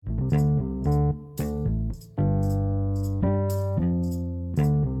Hello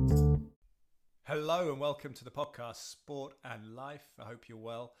and welcome to the podcast Sport and Life. I hope you're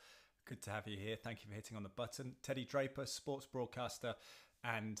well. Good to have you here. Thank you for hitting on the button. Teddy Draper, sports broadcaster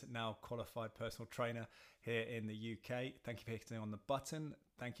and now qualified personal trainer here in the UK. Thank you for hitting on the button.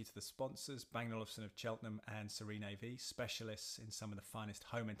 Thank you to the sponsors, Bang & Olufsen of Cheltenham and Serene AV, specialists in some of the finest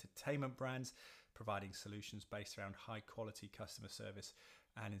home entertainment brands, providing solutions based around high quality customer service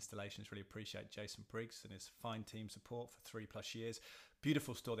and installations. Really appreciate Jason Briggs and his fine team support for 3+ years.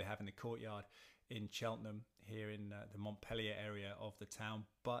 Beautiful store they have in the courtyard in Cheltenham, here in the Montpellier area of the town.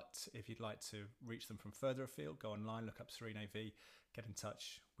 But if you'd like to reach them from further afield, go online, look up Serene AV, get in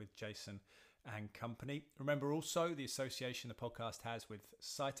touch with Jason and company. Remember also the association the podcast has with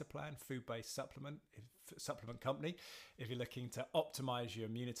Cytoplan, food-based supplement company. If you're looking to optimize your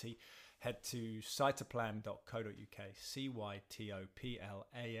immunity, head to cytoplan.co.uk,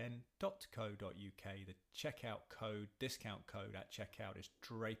 cytoplan.co.uk. The discount code at checkout is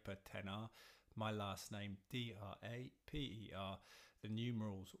Draper10R. My last name, Draper, the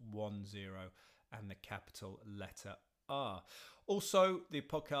numerals 10 and the capital letter R. Also, the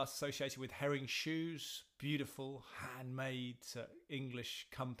podcast associated with Herring Shoes, beautiful handmade English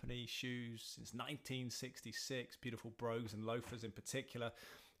company shoes since 1966, beautiful brogues and loafers in particular.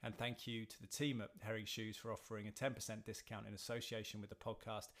 And thank you to the team at Herring Shoes for offering a 10% discount in association with the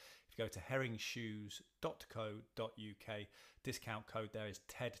podcast. If you go to herringshoes.co.uk, discount code there is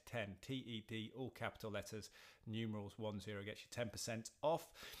TED10, TED, all capital letters, numerals 10, gets you 10%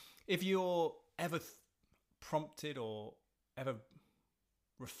 off. If you're ever prompted or ever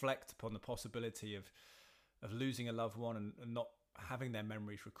reflect upon the possibility of losing a loved one and not having their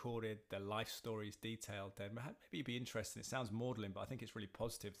memories recorded, their life stories detailed, then maybe you'd be interested. It sounds maudlin, but I think it's really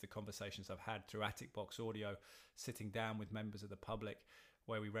positive, the conversations I've had through Attic Box Audio, sitting down with members of the public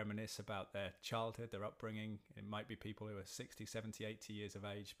where we reminisce about their childhood, their upbringing. It might be people who are 60, 70, 80 years of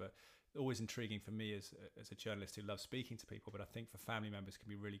age, but always intriguing for me as a journalist who loves speaking to people. But I think for family members can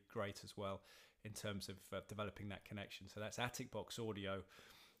be really great as well in terms of developing that connection. So that's Attic Box Audio,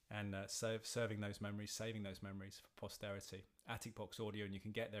 and serving those memories, saving those memories for posterity. Attic Box Audio, and you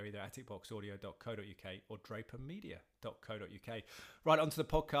can get there either atticboxaudio.co.uk or drapermedia.co.uk. Right, onto the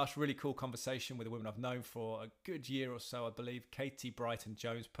podcast. Really cool conversation with a woman I've known for a good year or so, I believe. Katie Brighton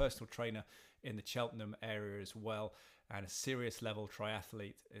Jones, personal trainer in the Cheltenham area as well, and a serious level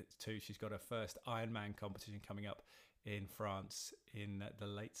triathlete too. She's got her first Ironman competition coming up in France in the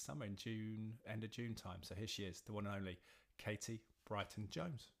late summer, in June, end of June time. So here she is, the one and only Katie Brighton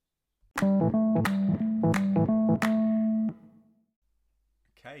Jones.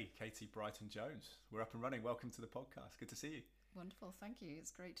 Okay, Katie Brighton Jones, we're up and running. Welcome to the podcast. Good to see you. Wonderful, thank you.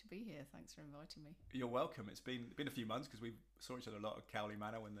 It's great to be here. Thanks for inviting me. You're welcome. It's been a few months because we saw each other a lot at Cowley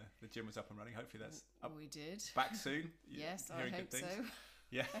Manor when the gym was up and running. Hopefully that's up. We did. Back soon. Yes, I hope so.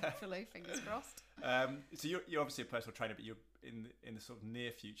 Yeah. Hopefully, fingers crossed. So you're obviously a personal trainer, but you're in the sort of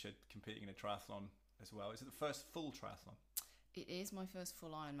near future competing in a triathlon as well. Is it the first full triathlon? It is my first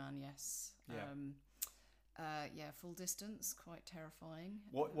full Ironman, yes. Yeah. Full distance, quite terrifying.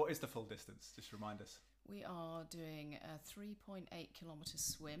 What is the full distance? Just remind us. We are doing a 3.8 kilometre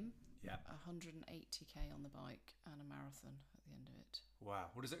swim, 180k on the bike, and a marathon at the end of it.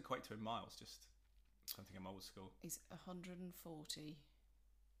 Wow. What does it equate to in miles? Just something I'm old school. It's 140.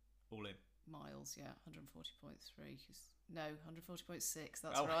 All in. Miles, 140.3. No, 140.6.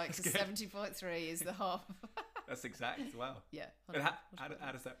 That's oh, right. Because 70.3 is the half. That's exact. Wow. Yeah.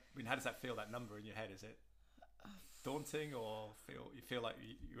 How does that? I mean, how does that feel? That number in your head? Is it daunting, or you feel like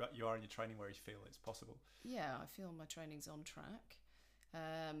you are in your training where you feel it's possible? Yeah, I feel my training's on track.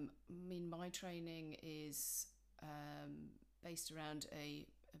 I mean, my training is based around a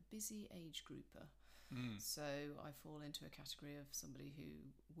busy age grouper. So I fall into a category of somebody who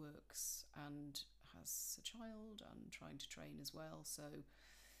works and has a child and trying to train as well. So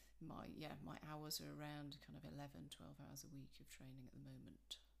my hours are around kind of 11, 12 hours a week of training at the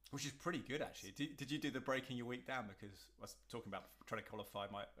moment. Which is pretty good, actually. Did you do the breaking your week down? Because I was talking about trying to qualify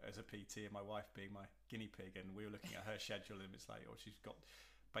as a PT and my wife being my guinea pig, and we were looking at her schedule and it's like, she's got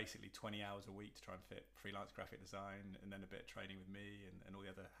basically 20 hours a week to try and fit freelance graphic design and then a bit of training with me and all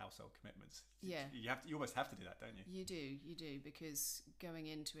the other household commitments. Yeah. You almost have to do that, don't you? You do, because going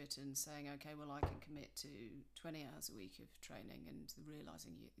into it and saying, okay, well, I can commit to 20 hours a week of training, and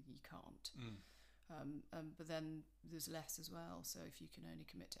realising you can't. But then there's less as well. So if you can only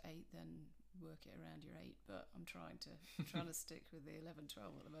commit to 8, then work it around your 8. But I'm trying to stick with the 11,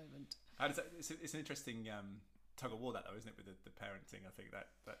 12 at the moment. How does that? It's an interesting tug of war, that though, isn't it, with the parenting? I think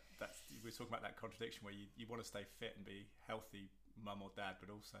that's we were talking about that contradiction where you want to stay fit and be healthy mum or dad, but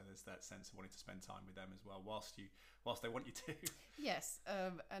also there's that sense of wanting to spend time with them as well, whilst they want you to. Yes,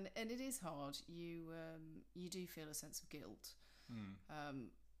 and it is hard. You do feel a sense of guilt,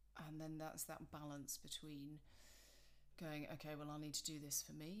 and then that's that balance between going, okay, well, I need to do this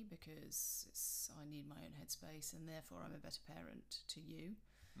for me because I need my own headspace, and therefore I'm a better parent to you.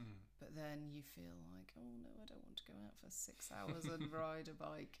 But then you feel like, oh no, I don't want to go out for 6 hours and ride a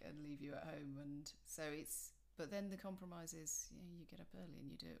bike and leave you at home. And so but then the compromise is, you get up early and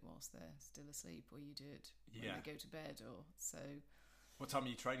you do it whilst they're still asleep, or you do it when they go to bed, or so. What time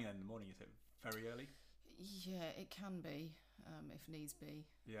are you training then in the morning? Is it very early? Yeah, it can be, if needs be.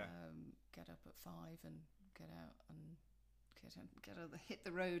 Yeah. Get up at 5 and get out and hit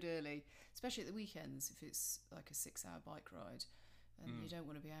the road early, especially at the weekends if it's like a 6-hour bike ride. And you don't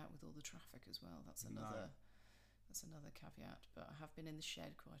want to be out with all the traffic as well. That's another caveat. But I have been in the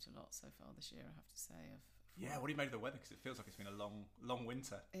shed quite a lot so far this year, I have to say. What do you make of the weather? Because it feels like it's been a long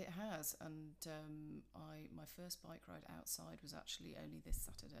winter. It has, and my first bike ride outside was actually only this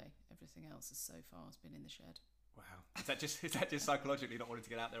Saturday. Everything else so far has been in the shed. Wow. Is that just psychologically not wanting to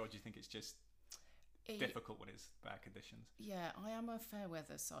get out there, or do you think it's just difficult when it's bad conditions? Yeah, I am a fair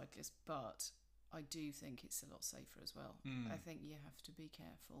weather cyclist, but I do think it's a lot safer as well. I think you have to be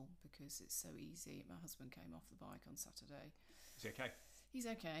careful because it's so easy. My husband came off the bike on Saturday. Is he okay? He's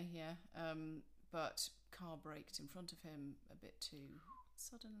okay, yeah. But car braked in front of him a bit too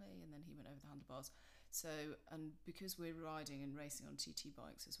suddenly, and then he went over the handlebars. So, and because we're riding and racing on TT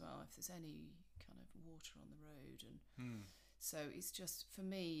bikes as well, if there's any kind of water on the road, and so it's just, for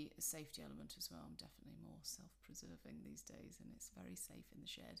me, a safety element as well. I'm definitely more self-preserving these days, and it's very safe in the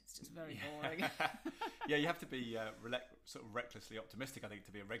shed. It's just very boring. Yeah, you have to be sort of recklessly optimistic, I think,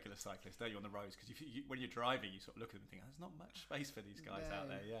 to be a regular cyclist, don't you, on the roads? Because when you're driving, you sort of look at them and think, there's not much space for these guys out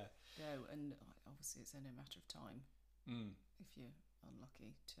there. Yeah. No, and obviously it's only a matter of time if you're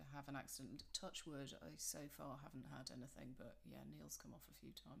unlucky to have an accident. Touch wood, I so far haven't had anything, but yeah, Neil's come off a few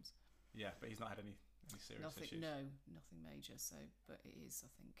times. Yeah, but he's not had any serious issues. No, nothing major. So, but it is,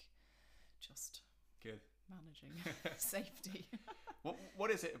 I think, just good managing safety.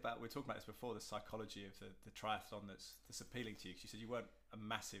 What is it about? We were talking about this before. The psychology of the triathlon that's appealing to you. Because you said you weren't a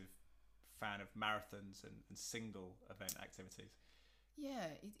massive fan of marathons and single event activities.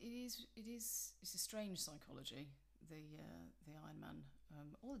 Yeah, it is. It's a strange psychology. The Ironman,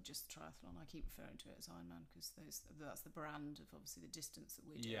 or just triathlon. I keep referring to it as Ironman because that's the brand of obviously the distance that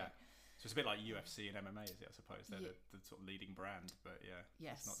we're doing. Yeah. So it's a bit like UFC and MMA, is it? I suppose they're the sort of leading brand, but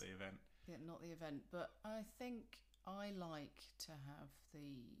it's not the event. Yeah, not the event. But I think I like to have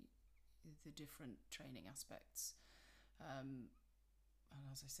the different training aspects. And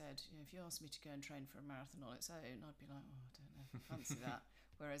as I said, if you asked me to go and train for a marathon on its own, I'd be like, oh, I don't know, fancy that.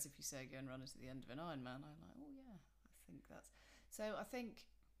 Whereas if you say go and run it at the end of an Ironman, I'm like, oh yeah, I think that's. So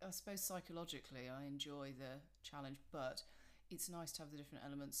I suppose psychologically, I enjoy the challenge, but it's nice to have the different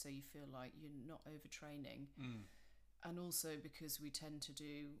elements so you feel like you're not overtraining. And also because we tend to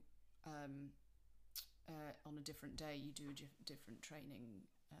do on a different day, you do a different training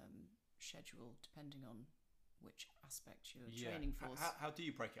schedule depending on which aspect you're training for. How do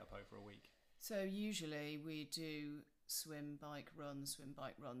you break it up over a week? So usually we do swim, bike, run.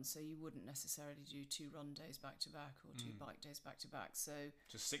 So you wouldn't necessarily do 2 run days back to back or 2 bike days back to back. So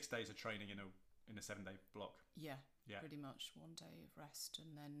just 6 days of training in a 7-day block. Yeah, pretty much 1 day of rest,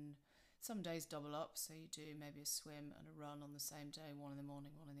 and then some days double up. So you do maybe a swim and a run on the same day, 1 in the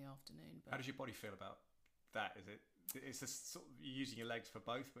morning, 1 in the afternoon. But how does your body feel about that? It's just sort of using your legs for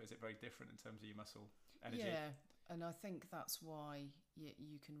both, but is it very different in terms of your muscle energy? Yeah, and I think that's why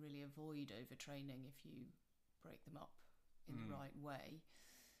you can really avoid overtraining if you break them up in the right way,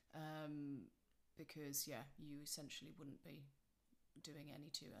 because you essentially wouldn't be doing any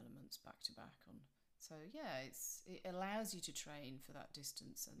 2 elements back to back on. So it allows you to train for that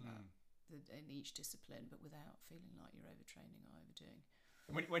distance and in each discipline, but without feeling like you're overtraining or overdoing.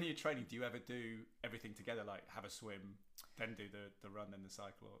 When you're training, do you ever do everything together, like have a swim, then do the run, then the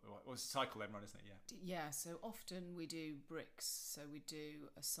cycle, or cycle then run, isn't it? Yeah, so often we do bricks, so we do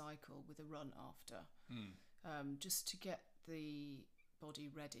a cycle with a run after, just to get the body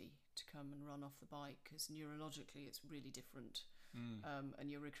ready to come and run off the bike, because neurologically it's really different.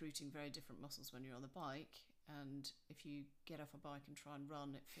 And you're recruiting very different muscles when you're on the bike, and if you get off a bike and try and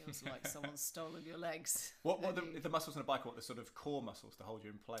run, it feels like someone's stolen your legs. What the muscles on a bike? What the sort of core muscles to hold you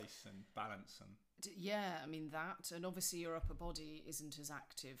in place and balance and? Yeah, I mean that, and obviously your upper body isn't as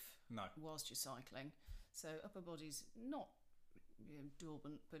active whilst you're cycling, so upper body's not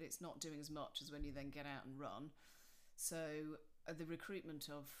dormant, but it's not doing as much as when you then get out and run. So the recruitment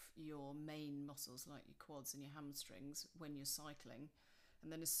of your main muscles like your quads and your hamstrings when you're cycling,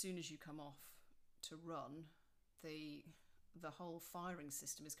 and then as soon as you come off to run, the whole firing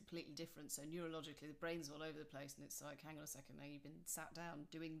system is completely different. So neurologically the brain's all over the place, and it's like, hang on a second, now you've been sat down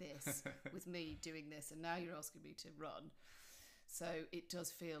doing this with me doing this, and now you're asking me to run. So it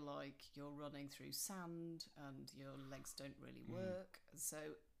does feel like you're running through sand and your legs don't really work. So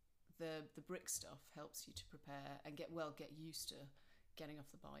the brick stuff helps you to prepare and get used to getting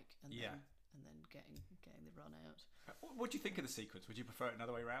off the bike and then getting the run out. What do you think of the sequence? Would you prefer it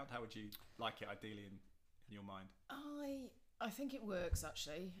another way around? How would you like it ideally in your mind? I think it works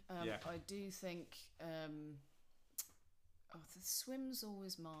actually. I do think the swim's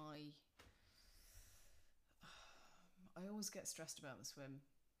always I always get stressed about the swim,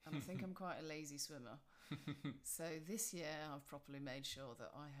 and I think I'm quite a lazy swimmer. So this year I've properly made sure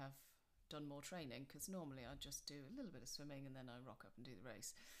that I have done more training, because normally I just do a little bit of swimming and then I rock up and do the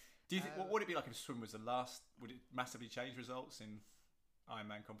race. Do you think, what would it be like if swim was the last? Would it massively change results in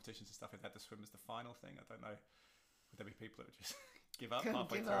Ironman competitions and stuff if they had the swim as the final thing? I don't know. Would there be people that would just give up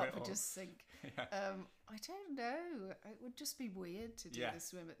halfway through it? Or just sink? I don't know. It would just be weird to do the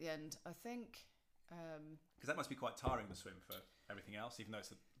swim at the end. I think... Because that must be quite tiring, the swim, for everything else, even though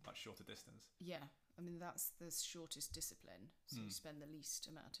it's a much shorter distance. Yeah. I mean, that's the shortest discipline. So you spend the least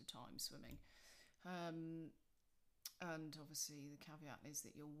amount of time swimming. And obviously the caveat is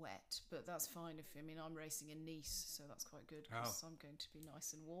that you're wet, but that's fine I'm racing in Nice, so that's quite good because I'm going to be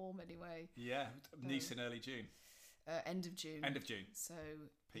nice and warm anyway. Yeah, Nice in early June. End of June. End of June. So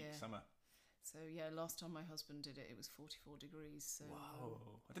peak summer. So yeah, last time my husband did it was 44 degrees. So wow,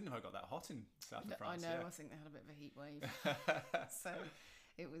 I didn't know it got that hot in south of France. I know. I think they had a bit of a heat wave. So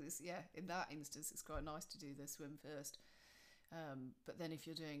it was in that instance it's quite nice to do the swim first. But then if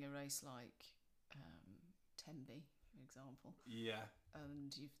you're doing a race like Tenby, for example,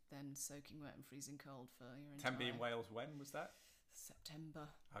 and you've then soaking wet and freezing cold for your entire... Tenby in Wales, when was that? September.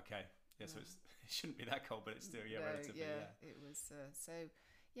 Okay, so it shouldn't be that cold, but it's still relatively. It was so.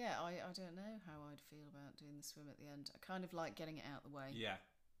 Yeah, I don't know how I'd feel about doing the swim at the end. I kind of like getting it out of the way. Yeah.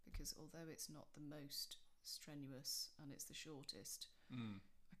 Because although it's not the most strenuous and it's the shortest,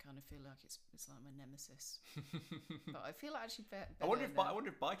 I kind of feel like it's like my nemesis. But I feel actually better. I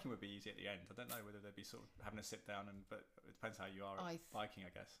wonder if biking would be easy at the end. I don't know whether they'd be sort of having a sit down, but it depends how you are at biking,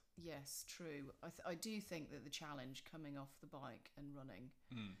 I guess. Yes, true. I do think that the challenge coming off the bike and running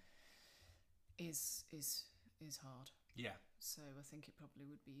is hard. Yeah. So I think it probably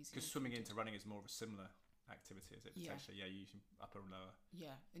would be easier. Because swimming into running is more of a similar activity, is it? Potentially, usually upper and lower.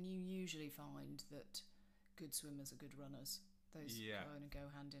 Yeah, and you usually find that good swimmers are good runners. Those kind of go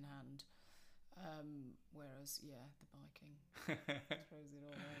hand in hand. Whereas, the biking throws it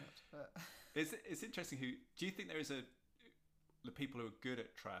all out. But it's interesting. Do you think there is the people who are good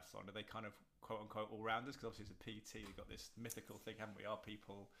at triathlon, are they kind of quote unquote all rounders? Because obviously as a PT, we've got this mythical thing, haven't we?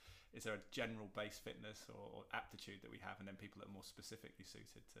 Is there a general base fitness or aptitude that we have, and then people that are more specifically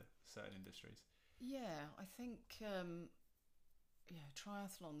suited to certain industries? Yeah, I think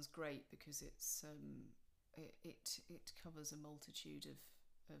triathlon's great because it's it covers a multitude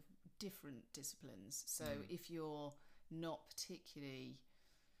of different disciplines. So if you're not particularly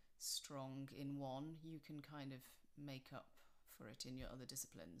strong in one, you can kind of make up for it in your other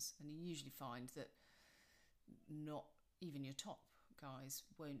disciplines, and you usually find that not even your top guys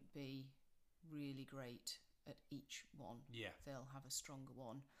won't be really great at each one. Yeah, they'll have a stronger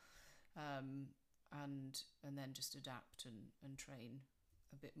one, and then just adapt and train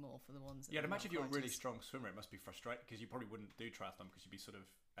a bit more for the ones that I'd imagine if you're a really strong swimmer, it must be frustrating, because you probably wouldn't do triathlon because you'd be sort of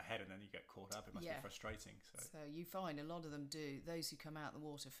ahead and then you get caught up. It must be frustrating. So you find a lot of them do, those who come out the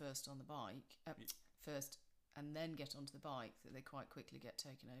water first on the bike first and then get onto the bike, that they quite quickly get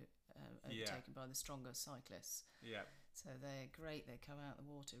overtaken by the stronger cyclists. Yeah. So they're great, they come out the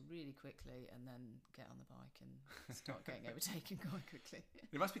water really quickly and then get on the bike and start getting overtaken quite quickly.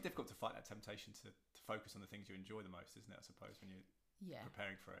 It must be difficult to fight that temptation to focus on the things you enjoy the most, isn't it, I suppose, when you're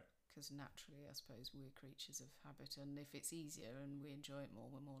preparing for it? Because naturally, I suppose, we're creatures of habit, and if it's easier and we enjoy it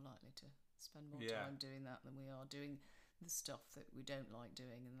more, we're more likely to spend more time doing that than we are doing the stuff that we don't like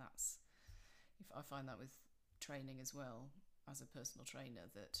doing. And that's, if I find that with training as well, as a personal trainer,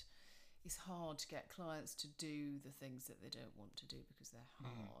 that it's hard to get clients to do the things that they don't want to do because they're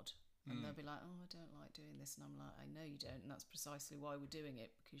hard. And they'll be like, oh, I don't like doing this. And I'm like, I know you don't. And that's precisely why we're doing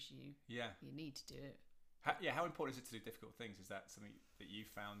it, because you need to do it. How important is it to do difficult things? Is that something that you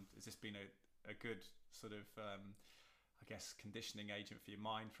found? Has this been a good sort of, I guess, conditioning agent for your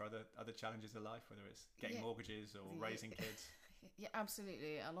mind for other challenges of life, whether it's getting mortgages or raising kids? Yeah,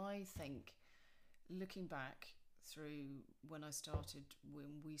 absolutely. And I think, looking back, through when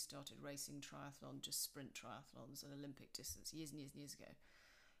we started racing triathlon, just sprint triathlons and Olympic distance, years and years and years ago.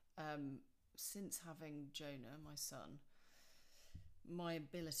 Since having Jonah, my son, my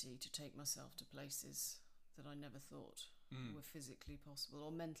ability to take myself to places that I never thought were physically possible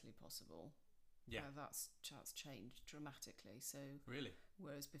or mentally possible, that's changed dramatically. So really,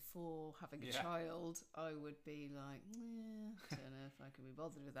 whereas before having a child, I would be like, I don't know if I can be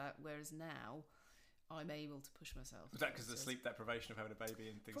bothered with that. Whereas now, I'm able to push myself. Was that because of the sleep deprivation of having a baby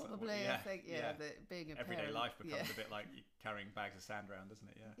and things Probably, like that? I think, that being a everyday parent, life becomes a bit like you carrying bags of sand around,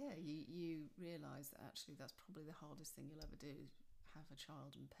 doesn't it? Yeah, you realise that actually that's probably the hardest thing you'll ever do, have a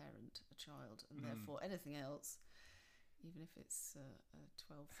child and parent a child, and therefore anything else, even if it's a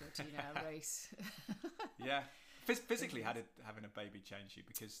 12, 13-hour race. Physically, how did having a baby change you?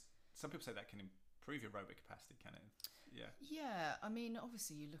 Because some people say that can improve your aerobic capacity, can it? Yeah, I mean,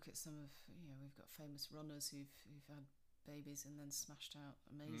 obviously you look at some of, we've got famous runners who've had babies and then smashed out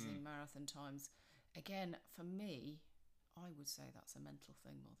amazing marathon times. Again, for me, I would say that's a mental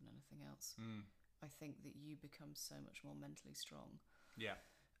thing more than anything else. I think that you become so much more mentally strong. Yeah.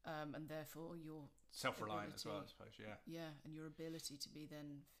 And therefore your self-reliant as well, I suppose. Yeah, and your ability to be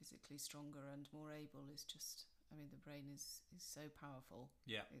then physically stronger and more able is just, I mean, the brain is so powerful.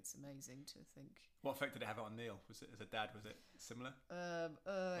 Yeah, it's amazing to think. What effect did it have on Neil? Was it, as a dad, was it similar? I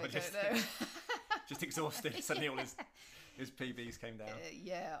don't know. Just exhausted. Suddenly all his PBs came down.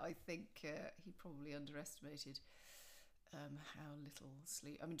 I think he probably underestimated how little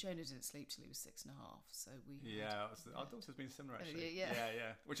sleep. I mean, Jonah didn't sleep till he was 6.5, so we. Our daughter's been similar actually.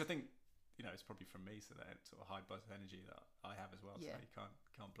 Yeah. Which I think, it's probably from me, so that sort of high buzz of energy that I have as well. So you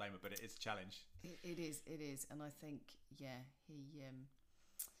can't blame it, but it is a challenge. It is, and I think he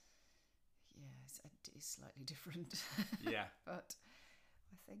it's slightly different. But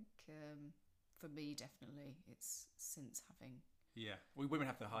I think for me definitely it's since having. Women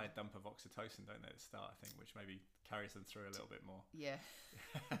have the higher dump of oxytocin, don't they, at the start, I think, which maybe carries them through a little bit more.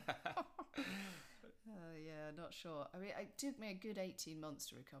 Not sure. I mean, it took me a good 18 months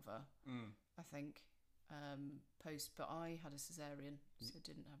to recover, I think, but I had a cesarean, so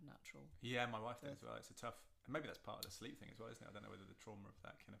didn't have natural. Yeah, my wife did as well. It's a tough, and maybe that's part of the sleep thing as well, isn't it? I don't know whether the trauma of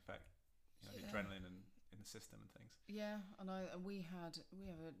that can affect the adrenaline and in the system and things. Yeah, and we have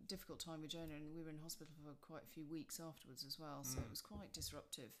a difficult time with Jonah, and we were in hospital for quite a few weeks afterwards as well, so it was quite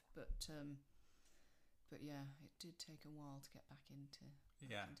disruptive. But yeah, it did take a while to get back into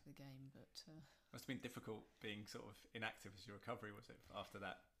the game. But must have been difficult being sort of inactive as your recovery, was it, after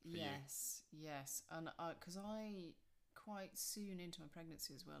that? Yes, and because I quite soon into my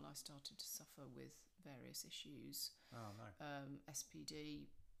pregnancy as well, I started to suffer with various issues. Oh no. SPD.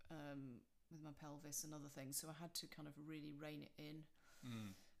 With my pelvis and other things, so I had to kind of really rein it in,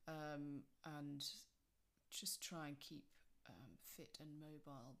 and just try and keep fit and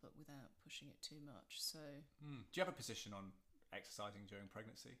mobile, but without pushing it too much. So, do you have a position on exercising during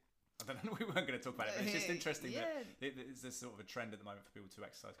pregnancy? I don't know. We weren't going to talk about it, but it's just interesting that it's this sort of a trend at the moment for people to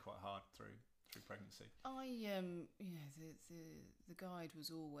exercise quite hard through pregnancy. The guide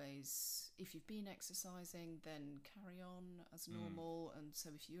was always, if you've been exercising, then carry on as normal. And so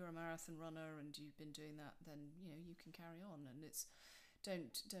if you're a marathon runner and you've been doing that, then you can carry on. And it's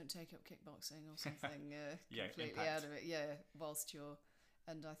don't take up kickboxing or something completely out of it. Whilst you're,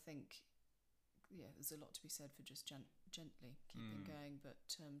 and I think there's a lot to be said for just gently keeping going, but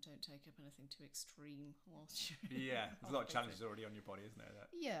don't take up anything too extreme whilst you're there's a lot of challenges already on your body, isn't there,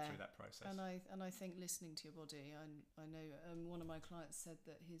 through that process. And I think listening to your body, I know one of my clients said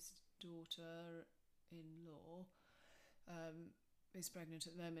that his daughter-in-law is pregnant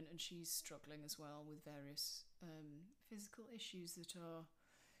at the moment, and she's struggling as well with various physical issues that are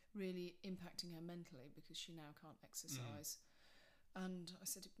really impacting her mentally because she now can't exercise. And I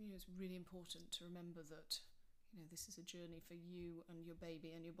said, it's really important to remember that, this is a journey for you and your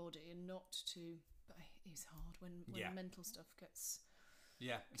baby and your body, and not to. But it's hard when mental stuff gets.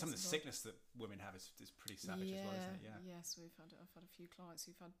 Yeah, and some of the sickness that women have is pretty savage as well, isn't it? Yeah. Yes, I've had a few clients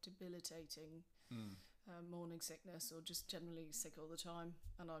who've had debilitating morning sickness, or just generally sick all the time,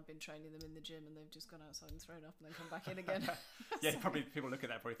 and I've been training them in the gym, and they've just gone outside and thrown up, and then come back in again. Probably people look at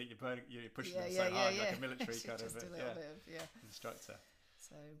that, probably think you're pushing them so hard, like a military kind of a little bit of instructor.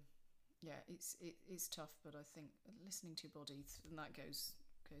 So it's tough, but I think listening to your body, and that goes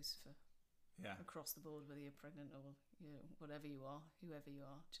for across the board, whether you're pregnant or whatever you are, whoever you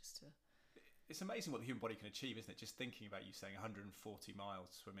are, just to. It's amazing what the human body can achieve, isn't it? Just thinking about you saying 140 miles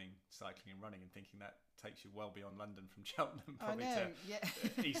swimming, cycling and running, and thinking that takes you well beyond London from Cheltenham probably to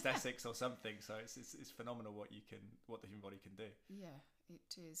East Essex or something. So it's phenomenal what the human body can do. Yeah,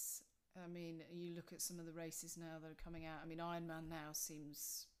 it is. I mean, you look at some of the races now that are coming out. I mean, Ironman now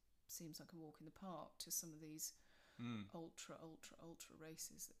seems like a walk in the park to some of these ultra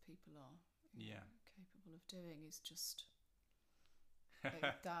races that people are capable of doing. Is just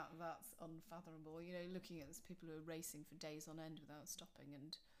that's unfathomable. You know, looking at these people who are racing for days on end without stopping,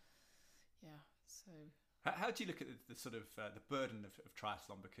 and so. How do you look at the sort of the burden of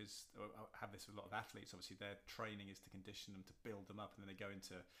triathlon? Because I have this with a lot of athletes. Obviously, their training is to condition them, to build them up, and then they go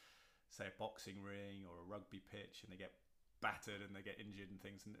into, say, a boxing ring or a rugby pitch, and they get battered and they get injured and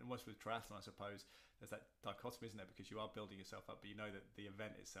things. And what's with triathlon, I suppose, there's that dichotomy, isn't there? Because you are building yourself up, but you know that the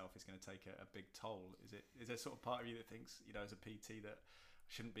event itself is going to take a big toll. Is there sort of part of you that thinks, you know, as a PT, that I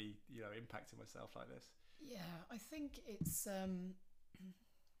shouldn't be, you know, impacting myself like this? Yeah, I think it's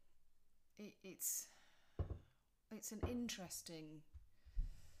it's an interesting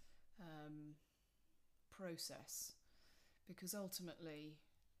process, because ultimately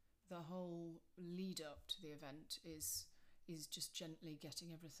the whole lead up to the event is just gently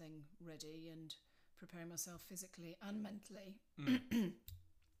getting everything ready and preparing myself physically and mentally,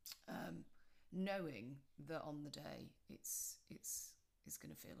 knowing that on the day it's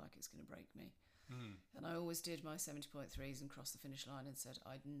going to feel like it's going to break me. And I always did my 70.3s and crossed the finish line and said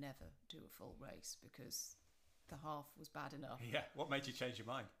I'd never do a full race because the half was bad enough. Yeah. What made you change your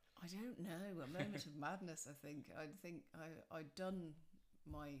mind? I don't know. A moment of madness, I think. I'd done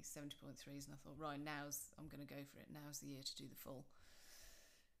my 70.3s and I thought, right, I'm going to go for it. Now's the year to do the full.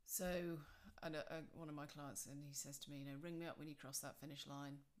 So, and one of my clients, and he says to me, you know, ring me up when you cross that finish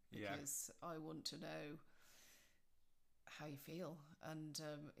line, because I want to know how you feel. And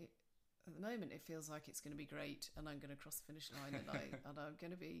at the moment, it feels like it's going to be great, and I'm going to cross the finish line, and I'm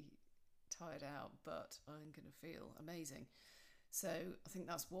going to be tired out, but I'm going to feel amazing. So I think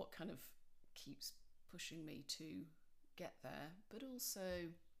that's what kind of keeps pushing me to get there, but also,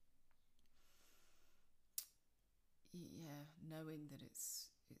 knowing that it's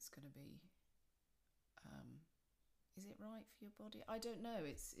going to be. Is it right for your body? I don't know.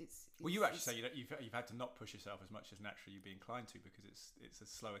 It's well, you actually say you've had to not push yourself as much as naturally you'd be inclined to, because it's a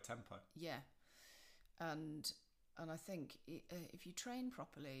slower tempo. Yeah, and I think if you train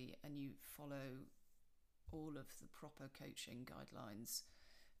properly and you follow all of the proper coaching guidelines,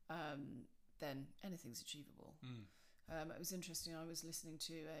 then anything's achievable. It was interesting. I was listening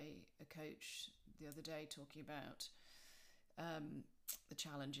to a coach the other day talking about the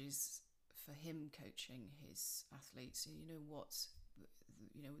challenges for him coaching his athletes.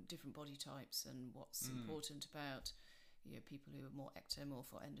 You know, different body types, and what's important about, you know, people who are more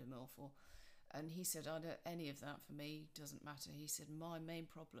ectomorph or endomorph, and he said, any of that for me doesn't matter. He said, my main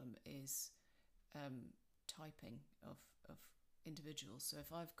problem is typing of individuals. So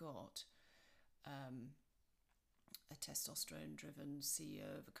if I've got a testosterone driven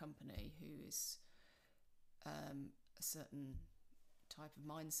CEO of a company who is a certain type of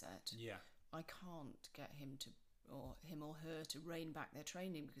mindset, I can't get him or her to rein back their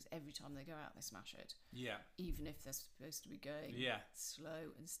training, because every time they go out they smash it. Even if they're supposed to be going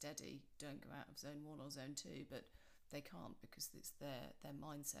slow and steady, don't go out of zone 1 or zone 2, but they can't, because it's their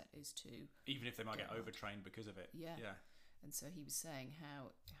mindset is to, even if they might get overtrained because of it. And so he was saying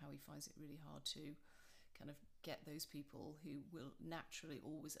how he finds it really hard to kind of get those people who will naturally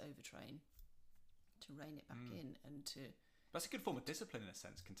always overtrain to rein it back in, and to. That's a good form of discipline in a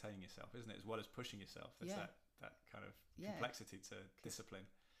sense, containing yourself, isn't it? As well as pushing yourself. There's that kind of complexity to discipline.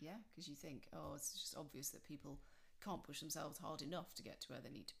 Yeah, because you think, it's just obvious that people can't push themselves hard enough to get to where they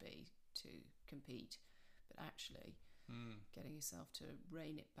need to be to compete. But actually, getting yourself to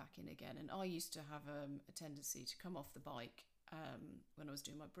rein it back in again. And I used to have a tendency to come off the bike when I was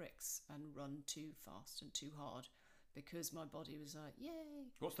doing my bricks and run too fast and too hard, because my body was like, yay.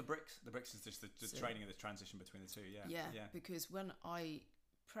 What's the bricks? The bricks is just the training of the transition between the two, because when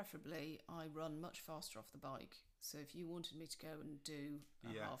preferably I run much faster off the bike. So if you wanted me to go and do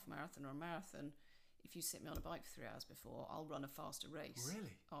a half marathon or a marathon, if you sit me on a bike for 3 hours before, I'll run a faster race.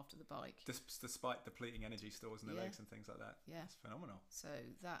 Really? After the bike. Despite depleting energy stores in the legs and things like that. Yeah. It's phenomenal. So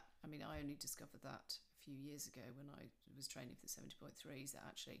that, I mean, I only discovered that a few years ago when I was training for the 70.3s, that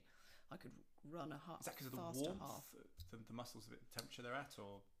actually I could run a half. Is that because of the warmth, the muscles, the temperature they're at,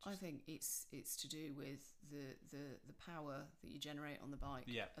 or? I think it's to do with the power that you generate on the bike,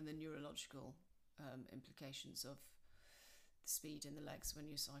 and the neurological implications of the speed in the legs when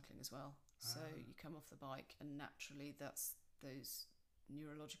you're cycling as well. So you come off the bike, and naturally those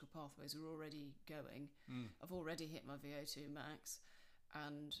neurological pathways are already going. I've already hit my VO2 max,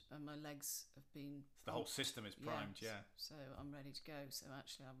 and my legs have been So the whole system is primed, yeah. So I'm ready to go. So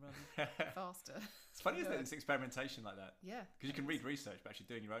actually, I'm running faster. It's funny, isn't it? It's experimentation like that. Yeah. Because you can read research, but actually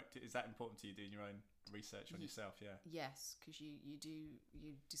doing your own, is that important to you, doing your own research on yourself? Yeah. Yes, because you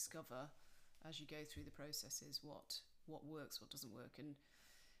discover as you go through the processes what works, what doesn't work, and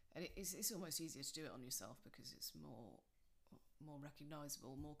it's almost easier to do it on yourself because it's more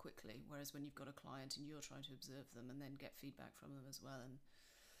recognisable more quickly, whereas when you've got a client and you're trying to observe them and then get feedback from them as well and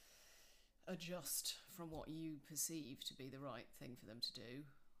adjust from what you perceive to be the right thing for them to do,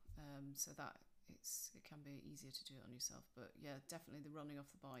 so that it can be easier to do it on yourself. But yeah, definitely the running off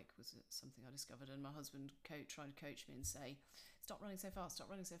the bike was something I discovered, and my husband trying to coach me and say, stop running so fast,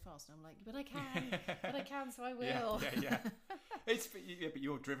 and I'm like, but I can, so I will. Yeah. But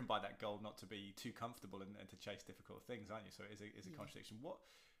you're driven by that goal not to be too comfortable and to chase difficult things, aren't you? So it is a contradiction. What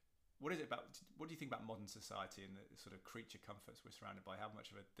is it about? What do you think about modern society and the sort of creature comforts we're surrounded by? How much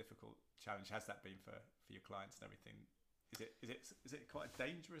of a difficult challenge has that been for your clients and everything? Is it quite a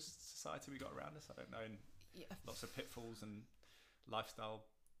dangerous society we got around us? I don't know. And lots of pitfalls and lifestyle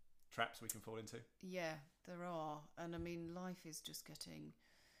traps we can fall into. Yeah, there are, and I mean, life is just getting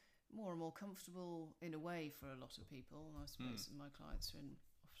more and more comfortable in a way for a lot of people. I suppose my clients are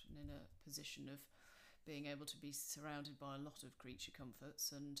often in a position of being able to be surrounded by a lot of creature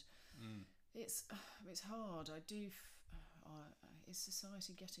comforts, and it's hard. Is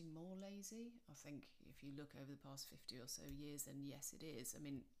society getting more lazy? I think if you look over the past 50 or so years, then yes, it is. I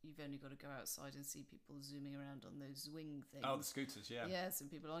mean, you've only got to go outside and see people zooming around on those Zwing things. Oh, the scooters, yeah. Yes, and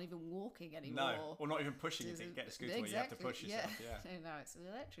people aren't even walking anymore. No, or not even pushing you to get a scooter where you have to push yourself. Yeah. So now it's an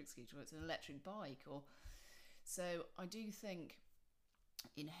electric scooter, or it's an electric bike. So I do think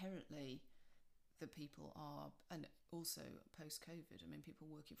inherently that people are, and also post-COVID, I mean, people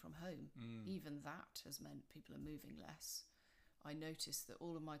working from home, even that has meant people are moving less. I noticed that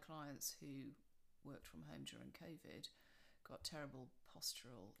all of my clients who worked from home during COVID got terrible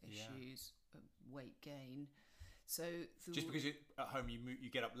postural issues, weight gain. So just because at home you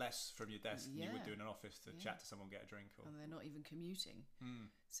get up less from your desk than you would do in an office to chat to someone, get a drink, and they're not even commuting.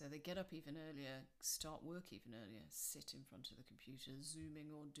 So they get up even earlier, start work even earlier, sit in front of the computer, zooming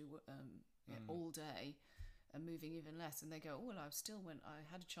or do all day, and moving even less. And they go, oh well,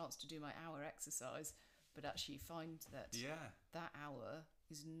 I had a chance to do my hour exercise. But actually find that that hour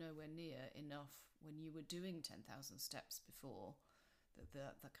is nowhere near enough when you were doing 10,000 steps before.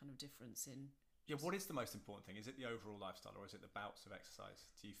 That kind of difference in... Yeah, what is the most important thing? Is it the overall lifestyle, or is it the bouts of exercise?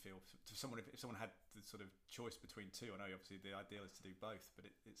 Do you feel, if someone had the sort of choice between two, I know obviously the ideal is to do both, but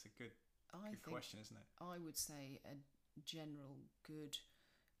it's a good question, isn't it? I would say a general good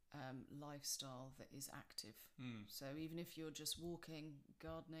lifestyle that is active. So even if you're just walking,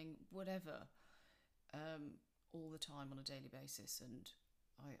 gardening, whatever... all the time on a daily basis, and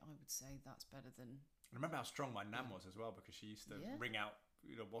I would say that's better than... I remember how strong my nan was as well, because she used to wring out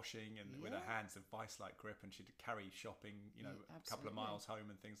washing and with her hands, a vice-like grip, and she'd carry shopping a couple of miles home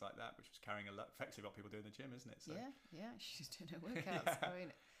and things like that, which was carrying effectively what people do in the gym, isn't it? So she's doing her workouts. I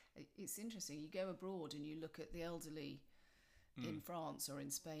mean, it's interesting, you go abroad and you look at the elderly in France or in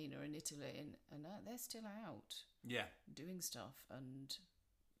Spain or in Italy, and they're still out doing stuff and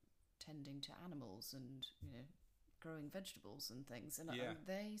tending to animals and growing vegetables and things, and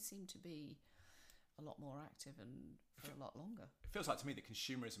they seem to be a lot more active and for a lot longer. It feels like to me that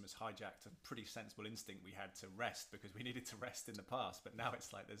consumerism has hijacked a pretty sensible instinct we had to rest, because we needed to rest in the past, but now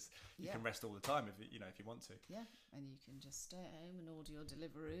it's like you can rest all the time if you want to. Yeah, and you can just stay at home and order your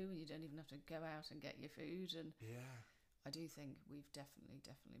Deliveroo, and you don't even have to go out and get your food. And I do think we've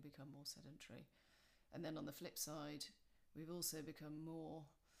definitely become more sedentary. And then on the flip side, we've also become more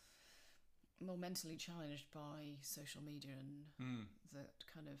mentally challenged by social media, and that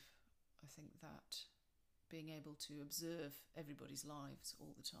kind of, I think that being able to observe everybody's lives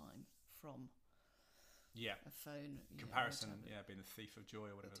all the time from a phone, comparison, being a thief of joy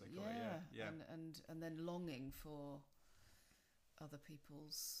or whatever they call it. And then longing for other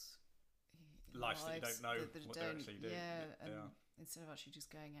people's lives that you don't know what they're actually doing. Instead of actually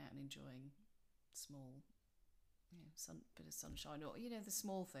just going out and enjoying small bit of sunshine, or the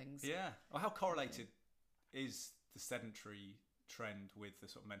small things. Well, how correlated is the sedentary trend with the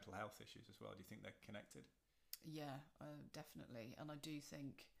sort of mental health issues as well? Do you think they're connected? Definitely. And I do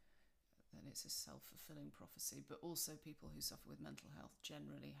think that it's a self-fulfilling prophecy, but also people who suffer with mental health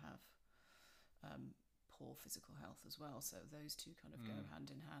generally have poor physical health as well, so those two kind of go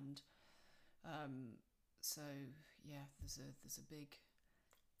hand in hand. There's a big...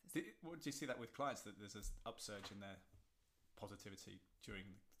 What do you see that with clients, that there's an upsurge in their positivity during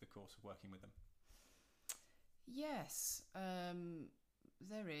the course of working with them? Yes,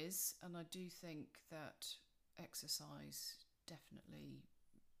 There is, and I do think that exercise definitely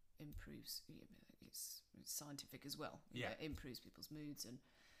improves. It's scientific as well. Yeah. It improves people's moods and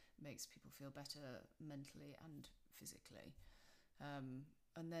makes people feel better mentally and physically.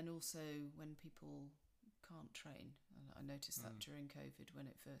 And then also when people can't train, and I noticed that during COVID when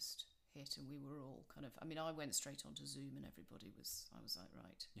it first hit, and we were all kind of. I mean, I went straight onto Zoom, and everybody was. I was like,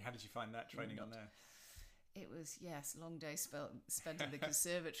 right. How did you find that training on there? It was, yes, long day spent in the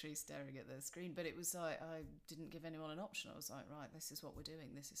conservatory staring at the screen, but it was like I didn't give anyone an option. I was like, right, this is what we're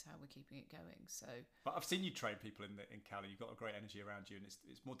doing. This is how we're keeping it going. So, but I've seen you train people in Cali. You've got a great energy around you, and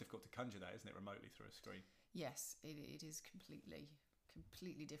it's more difficult to conjure that, isn't it, remotely through a screen? Yes, it is completely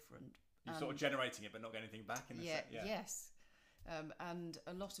different. You're sort of generating it, but not getting anything back in the set. Yeah. Yes, and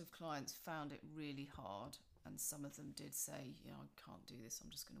a lot of clients found it really hard. And some of them did say, I can't do this. I'm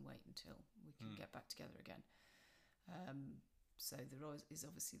just going to wait until we can get back together again. So there is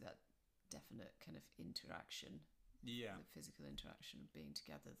obviously that definite kind of interaction, the physical interaction of being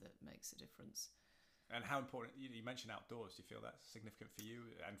together that makes a difference. And how important, you mentioned outdoors. Do you feel that's significant for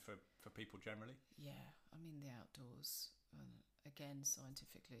you and for people generally? Yeah, I mean, the outdoors, again,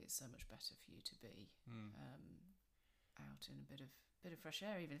 scientifically, it's so much better for you to be out in a bit of fresh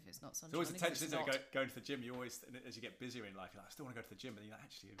air, even if it's not sunshine. It's always a tension, isn't it? Going to the gym, you always, as you get busier in life, you're like, I still want to go to the gym, but you're like,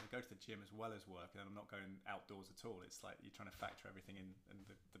 actually, if I go to the gym as well as work, and I'm not going outdoors at all, it's like you're trying to factor everything in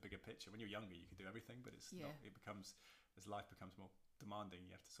the bigger picture. When you're younger, you can do everything, but it's not, it becomes, as life becomes more demanding,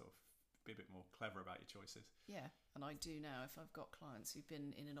 you have to sort of be a bit more clever about your choices. Yeah, and I do now. If I've got clients who've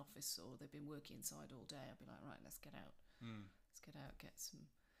been in an office or they've been working inside all day, I'll be like, right, let's get out. Let's get out, get some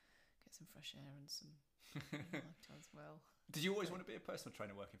fresh air and some lifestyle as well. Did you always want to be a personal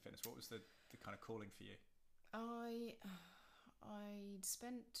trainer working fitness? What was the kind of calling for you? I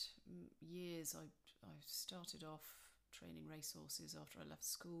spent years. I started off training racehorses after I left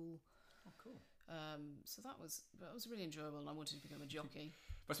school. Oh, cool. So that was really enjoyable, and I wanted to become a jockey.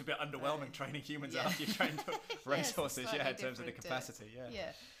 Must be a bit underwhelming training humans after you trained racehorses, in terms of the capacity.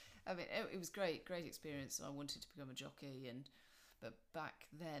 Yeah. I mean, it was great experience. I wanted to become a jockey, but back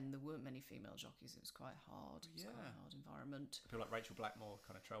then there weren't many female jockeys. It was quite hard. It was quite a hard environment. People like Rachel Blackmore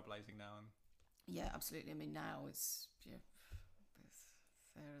kind of trailblazing now. Yeah, absolutely. I mean, now it's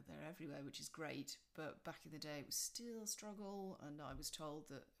they're everywhere, which is great. But back in the day, it was still a struggle, and I was told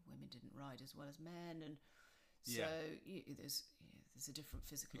that women didn't ride as well as men, and so there's a different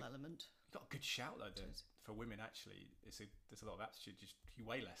physical element. You've got a good shout though. For women, actually, there's a lot of aptitude. Just you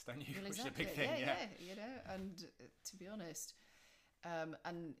weigh less, don't you? Well, Which exactly. is a big thing. Yeah. And to be honest.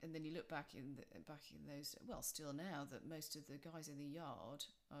 And then you look back in those, well, still now, that most of the guys in the yard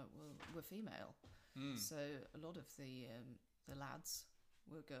were female. So a lot of the lads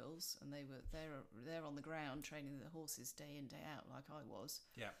were girls, and they're on the ground training the horses day in day out, like I was.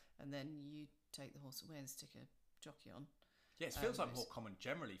 Yeah. And then you take the horse away and stick a jockey on. Yeah, it feels like more common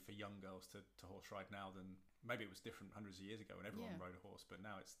generally for young girls to horse ride now than maybe it was different hundreds of years ago when everyone rode a horse, but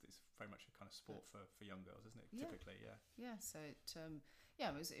now it's very much a kind of sport for young girls, isn't it? Typically, So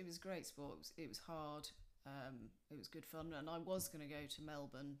it was a great sport. It was hard. It was good fun, and I was going to go to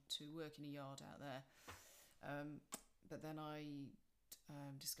Melbourne to work in a yard out there, but then I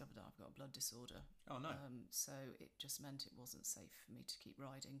discovered that I've got a blood disorder. Oh no! So it just meant it wasn't safe for me to keep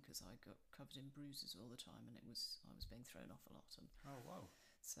riding because I got covered in bruises all the time, and I was being thrown off a lot. And oh wow!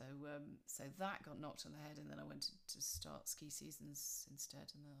 So that got knocked on the head, and then I went to start ski seasons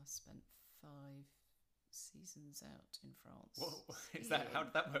instead, and then I spent 5 seasons out in France. How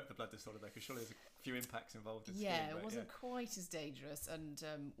did that work, the blood disorder though? Because surely there's a few impacts involved in skiing. Yeah, it wasn't quite as dangerous, and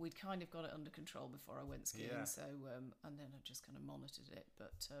we'd kind of got it under control before I went skiing. So and then I just kind of monitored it.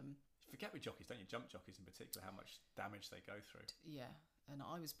 But you forget with jockeys, don't you? Jump jockeys in particular, how much damage they go through. Yeah, and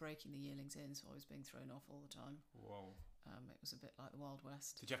I was breaking the yearlings in, so I was being thrown off all the time. Whoa. It was a bit like the Wild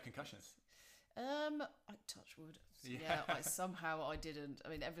West. Did you have concussions? I touch wood. Yeah, somehow I didn't. I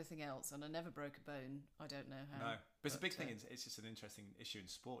mean, everything else, and I never broke a bone. I don't know how. No, but it's a big thing. It's just an interesting issue in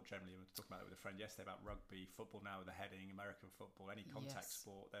sport generally. We were talking about it with a friend yesterday about rugby, football now with the heading, American football, any contact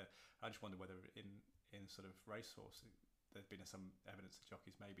sport. I just wonder whether in sort of racehorse there's been some evidence that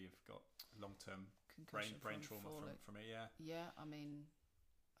jockeys maybe have got long-term brain trauma from it. Yeah, I mean,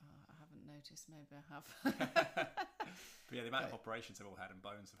 I haven't noticed. Maybe I have. But yeah, the amount of operations they've all had and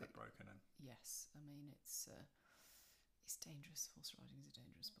bones have been broken. And yes, I mean it's dangerous. Horse riding is a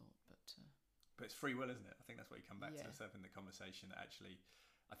dangerous sport, but it's free will, isn't it? I think that's what you come back to in the conversation. That actually,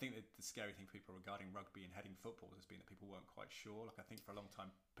 I think that the scary thing for people regarding rugby and heading football has been that people weren't quite sure. Like I think for a long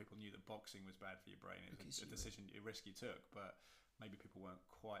time, people knew that boxing was bad for your brain. It was a decision, a risk you took, but maybe people weren't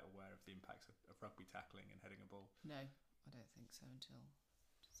quite aware of the impacts of rugby tackling and heading a ball. No, I don't think so until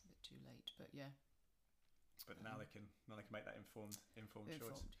too late. But yeah. But now they can make that informed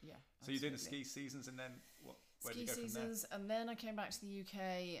choice. Yeah. So you're doing the ski seasons, and then what? Where did you go ski from there? seasons, and then I came back to the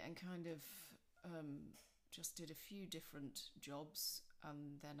UK and kind of just did a few different jobs,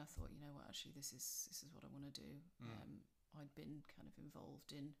 and then I thought, you know what, actually this is what I want to do. I'd been kind of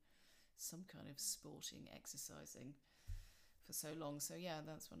involved in some kind of sporting exercising for so long, so yeah,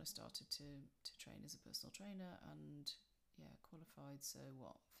 that's when I started to train as a personal trainer, and yeah, qualified. So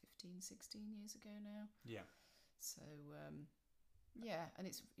what, 16 years ago now. Yeah. So yeah, and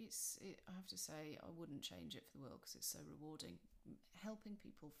it's I have to say, I wouldn't change it for the world because it's so rewarding. Helping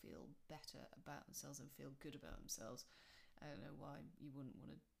people feel better about themselves and feel good about themselves. I don't know why you wouldn't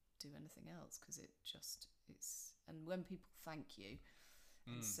want to do anything else, because it's and when people thank you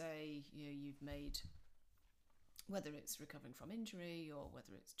and say, you know, you've made, whether it's recovering from injury or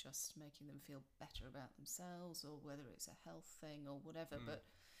whether it's just making them feel better about themselves or whether it's a health thing or whatever, but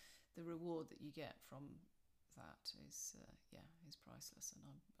the reward that you get from that is priceless, and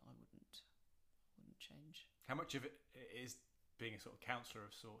I wouldn't change. How much of it is being a sort of counsellor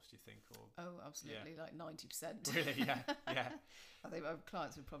of sorts, do you think? Or absolutely, like 90%. Really? Yeah. I think my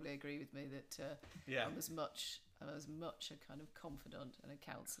clients would probably agree with me that I'm as much a kind of confidant and a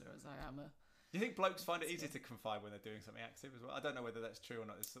counsellor as I am a. Do you think blokes find it easier to confide when they're doing something active as well? I don't know whether that's true or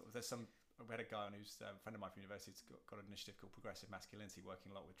not. There's some. We had a guy on who's a friend of mine from university. He's got an initiative called Progressive Masculinity,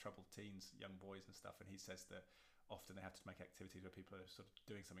 working a lot with troubled teens, young boys and stuff. And he says that often they have to make activities where people are sort of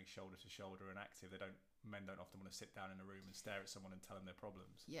doing something shoulder to shoulder and active. Men don't often want to sit down in a room and stare at someone and tell them their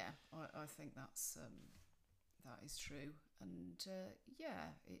problems. Yeah, I think that is true. And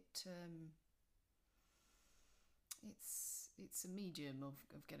it's a medium of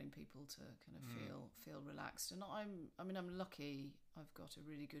getting people to kind of feel relaxed. And I'm lucky. I've got a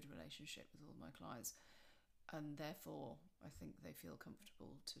really good relationship with all my clients, and therefore I think they feel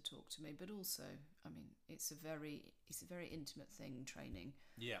comfortable to talk to me. But also, I mean, it's a very intimate thing, training.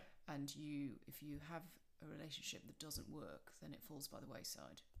 Yeah. And if you have a relationship that doesn't work, then it falls by the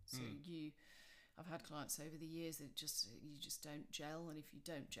wayside. So I've had clients over the years that you just don't gel, and if you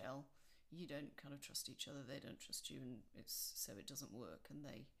don't gel, you don't kind of trust each other, they don't trust you, and it doesn't work. And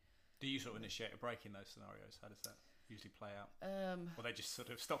do you sort of initiate a break in those scenarios? How does that usually play out? Or they just sort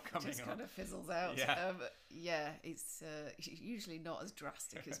of stop coming? Just kind of fizzles out. Yeah. It's usually not as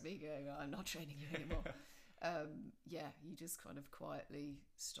drastic as me going, I'm not training you anymore. You just kind of quietly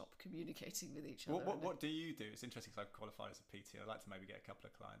stop communicating with each other. What do you do? It's interesting because I've qualified as a PT. I'd like to maybe get a couple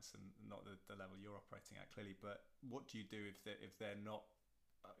of clients, and not the level you're operating at clearly, but what do you do if they're not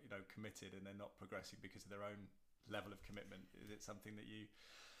committed and they're not progressing because of their own level of commitment? Is it something that you...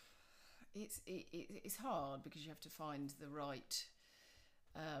 It's hard because you have to find the right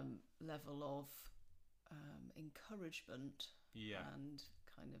level of encouragement and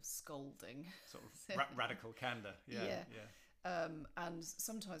kind of scolding, sort of radical candor. And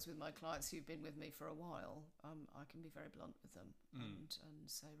sometimes with my clients who've been with me for a while, I can be very blunt with them and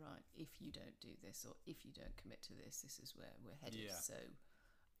say, right, if you don't do this or if you don't commit to this is where we're headed. So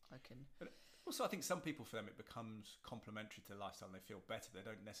I can. But also, I think some people, for them, it becomes complementary to their lifestyle and they feel better. They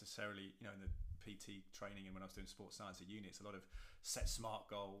don't necessarily, in the PT training and when I was doing sports science at uni, it's a lot of set smart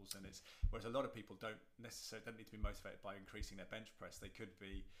goals, and whereas a lot of people don't need to be motivated by increasing their bench press. They could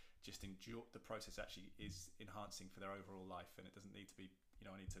be just enjoy the process actually is enhancing for their overall life, and it doesn't need to be,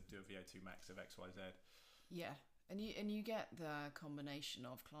 I need to do a VO2 max of XYZ. Yeah. And you get the combination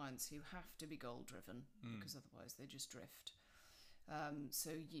of clients who have to be goal driven because otherwise they just drift.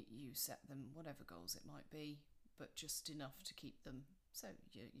 So you set them whatever goals it might be, but just enough to keep them. So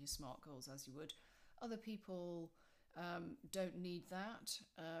your smart goals as you would. Other people don't need that.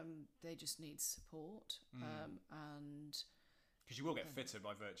 They just need support. And because you will get fitter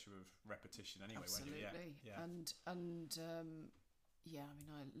by virtue of repetition anyway. Absolutely. Won't you? Yeah. And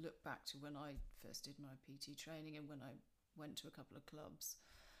I look back to when I first did my PT training and when I went to a couple of clubs.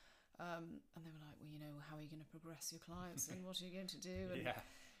 And they were like, well, how are you going to progress your clients and what are you going to do?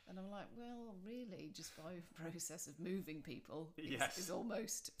 And I'm like, well, really, just by process of moving people is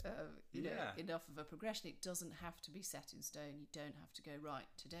almost enough of a progression. It doesn't have to be set in stone. You don't have to go, right,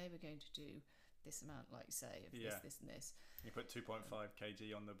 today we're going to do this amount, like you say, of this and this. You put 2.5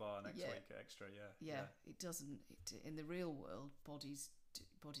 kg on the bar next week extra, It doesn't. In the real world, bodies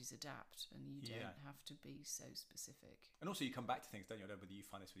adapt, and you don't have to be so specific. And also you come back to things, don't you? I don't know whether you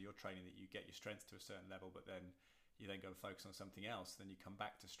find this with your training, that you get your strength to a certain level, but then you then go and focus on something else, then you come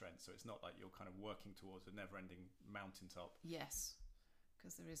back to strength. So it's not like you're kind of working towards a never-ending mountaintop. Yes,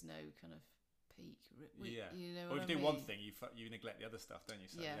 because there is no kind of peak. Or if you do one thing, you neglect the other stuff, don't you?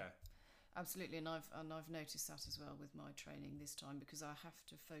 So, Absolutely, and I've noticed that as well with my training this time, because I have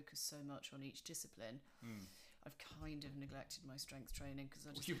to focus so much on each discipline. I've kind of neglected my strength training because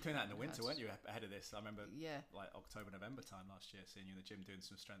I just. You were doing that in the winter, weren't you? Ahead of this, I remember. Yeah. Like October, November time last year, seeing you in the gym doing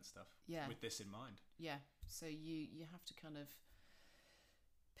some strength stuff. Yeah. With this in mind. Yeah. So you have to kind of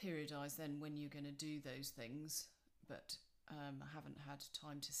periodise then when you're going to do those things, but I haven't had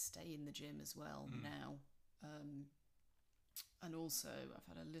time to stay in the gym as well now. And also, I've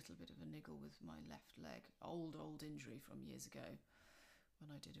had a little bit of a niggle with my left leg, old injury from years ago,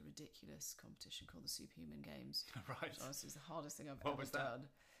 when I did a ridiculous competition called the Superhuman Games. Right. Which honestly was the hardest thing I've What ever was that? done.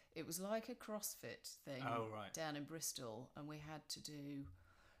 It was like a CrossFit thing down in Bristol, and we had to do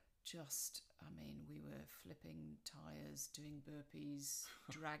we were flipping tyres, doing burpees,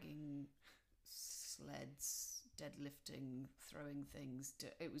 dragging sleds, deadlifting, throwing things.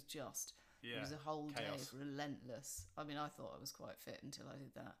 It was just... Yeah, it was a whole chaos. day of relentless. I mean, I thought I was quite fit until I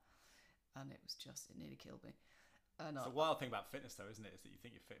did that, and it nearly killed me. And the wild thing about fitness, though, isn't it, is that you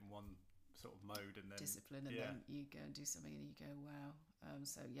think you're fit in one sort of mode and then discipline, and then you go and do something, and you go, wow.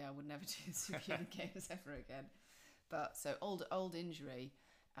 So yeah, I would never do the Superhuman Games ever again. But so old injury,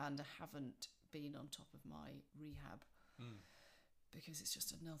 and I haven't been on top of my rehab because it's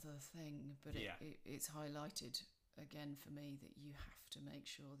just another thing. But it's highlighted again for me that you have to make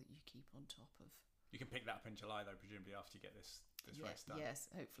sure that you keep on top of. You can pick that up in July, though, presumably after you get this race done. Yes,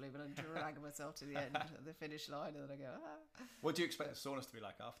 hopefully, but I drag myself to the end, the finish line, and then I go. What do you expect the soreness to be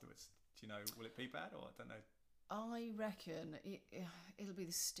like afterwards? Do you know? Will it be bad, or I don't know? I reckon it'll be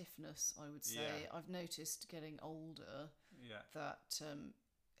the stiffness. I would say I've noticed getting older that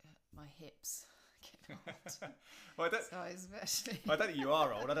my hips get hot. Well, especially. I don't think you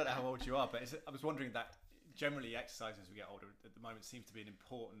are old. I don't know how old you are, but I was wondering that. Generally, exercise as we get older at the moment seems to be an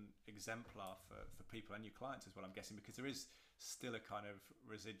important exemplar for people and your clients as well, I'm guessing, because there is still a kind of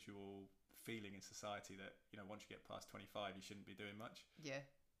residual feeling in society that, once you get past 25, you shouldn't be doing much. Yeah,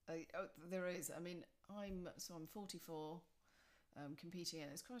 there is. I mean, I'm 44, competing,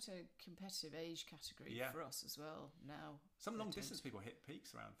 and it's quite a competitive age category for us as well now. Some long distance people hit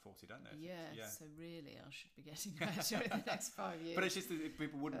peaks around 40, don't they? Yeah, so really I should be getting better in the next 5 years. But it's just that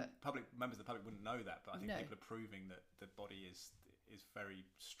people members of the public wouldn't know that, but I think people are proving that the body is very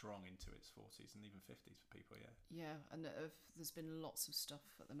strong into its 40s and even 50s for people, Yeah, and there's been lots of stuff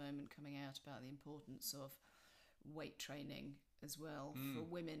at the moment coming out about the importance of weight training as well for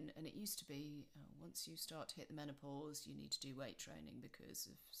women, and it used to be once you start to hit the menopause you need to do weight training because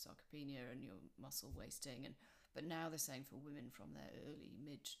of sarcopenia and your muscle wasting, but now they're saying for women from their early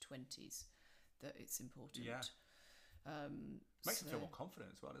mid-20s that it's important. Makes them feel more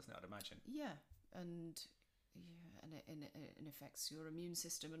confident as well, doesn't it, I'd imagine? And it affects your immune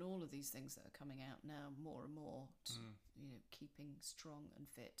system and all of these things that are coming out now more and more to, keeping strong and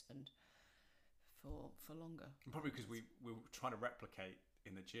fit and for longer. And probably because we were trying to replicate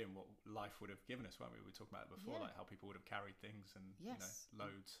in the gym what life would have given us, weren't we? We were talking about it before, like how people would have carried things and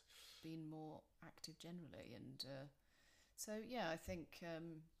loads. Been more active generally, and so I think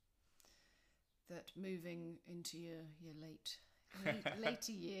that moving into your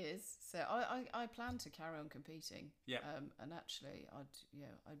later years. So I plan to carry on competing. And actually I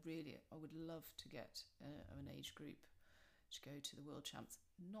would love to get an age group to go to the World Champs,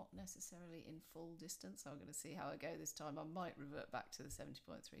 not necessarily in full distance. I'm going to see how I go this time. I might revert back to the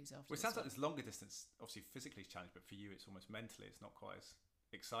 70.3s after. Well, it sounds like this longer distance, obviously physically is challenging, but for you it's almost mentally, it's not quite as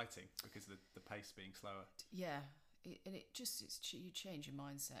exciting because of the pace being slower. Yeah, you change your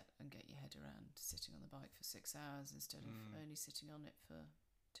mindset and get your head around sitting on the bike for 6 hours instead of only sitting on it for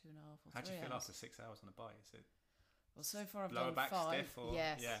 2.5 or 3 hours. How do you feel after 6 hours on the bike? Is it? Well, so far I've lower done back 5. Stiff or,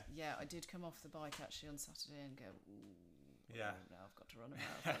 yes, I did come off the bike actually on Saturday and go, now I've got to run a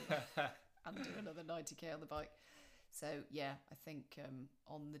marathon and do another 90k on the bike. So I think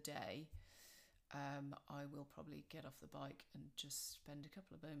on the day I will probably get off the bike and just spend a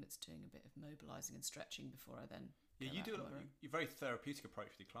couple of moments doing a bit of mobilising and stretching before I then you do you're very therapeutic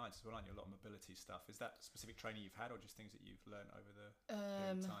approach with your clients as well, aren't you? A lot of mobility stuff. Is that specific training you've had or just things that you've learned over the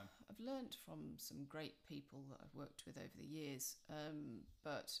period of time? I've learned from some great people that I've worked with over the years,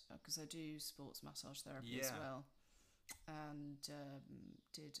 but because I do sports massage therapy as well, and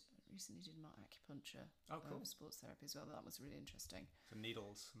recently did my acupuncture. Cool. Sports therapy as well. That was really interesting. So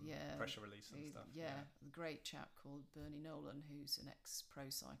needles and pressure release and stuff. A great chap called Bernie Nolan, who's an ex-pro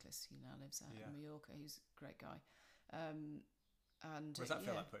cyclist. He now lives out in Mallorca. He's a great guy. And what does that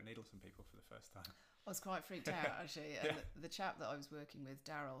feel like, putting needles in people for the first time? I was quite freaked out actually. And the chap that I was working with,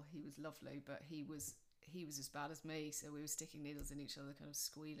 Daryl, he was lovely, but he was he was as bad as me, so we were sticking needles in each other, kind of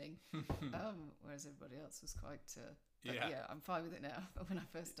squealing. Whereas everybody else was quite. But yeah, I'm fine with it now. But when I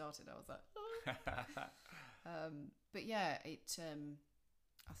first started, I was like, oh. But yeah, it.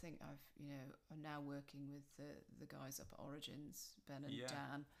 I think I'm now working with the guys up at Origins, Ben and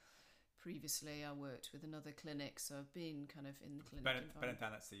Dan. Previously, I worked with another clinic, so I've been kind of in the clinic. Ben and Dan,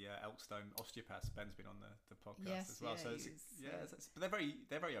 that's the Elkstone osteopaths. Ben's been on the podcast as well. So but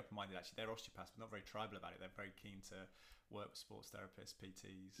they're very open-minded actually. They're osteopaths, but not very tribal about it. They're very keen to work with sports therapists,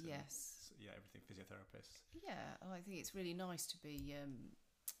 PTs. Yes. Everything, physiotherapists. Yeah, I think it's really nice to be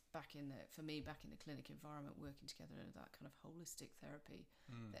back in the clinic environment, working together in that kind of holistic therapy.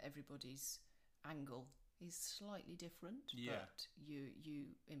 That everybody's angle is slightly different, but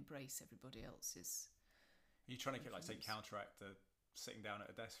you embrace everybody else's. Are you trying to counteract the sitting down at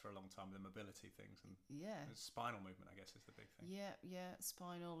a desk for a long time with the mobility things and spinal movement? I guess is the big thing. Yeah,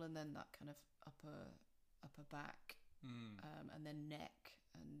 spinal, and then that kind of upper back, and then neck,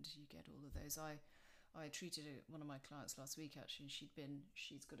 and you get all of those. I treated one of my clients last week actually, and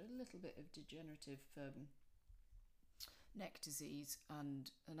she's got a little bit of degenerative neck disease,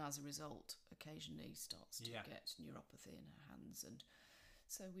 and as a result occasionally starts to get neuropathy in her hands, and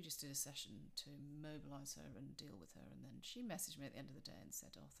so we just did a session to mobilise her and deal with her, and then she messaged me at the end of the day and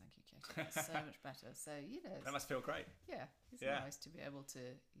said, "Oh, thank you, Katie, that's so much better." So that must feel great. It's nice to be able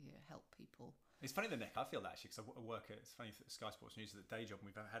to help people. It's funny the neck. I feel that actually because I work at. It's funny Sky Sports News at the day job, and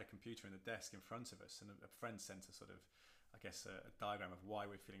we've had a computer in the desk in front of us, and a friend sent a sort of, I guess, a diagram of why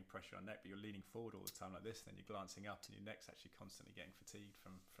we're feeling pressure on neck, but you're leaning forward all the time like this, and then you're glancing up, and your neck's actually constantly getting fatigued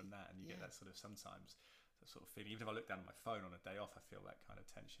from that, and you get that sort of sometimes that sort of feeling. Even if I look down at my phone on a day off, I feel that kind of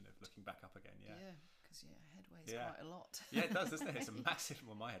tension of looking back up again. Yeah, because your head weighs quite a lot. Yeah, it does, doesn't it? It's a massive.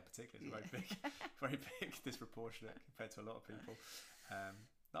 Well, my head particularly is very big, disproportionate compared to a lot of people.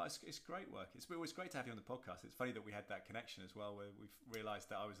 No, it's great work. It's always great to have you on the podcast. It's funny that we had that connection as well, where we've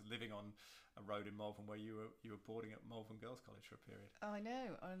realised that I was living on a road in Malvern where you were boarding at Malvern Girls College for a period. I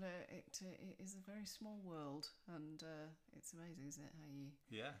know. It is a very small world, and it's amazing, isn't it, how you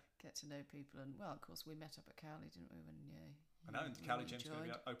get to know people. And well, of course, we met up at Cowley, didn't we? I know, and Cowley Gym's going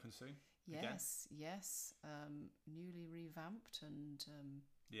to be open soon. Yes. Newly revamped and.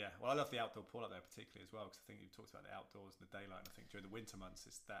 Well, I love the outdoor pool up there particularly as well, because I think you talked about the outdoors and the daylight. And I think during the winter months,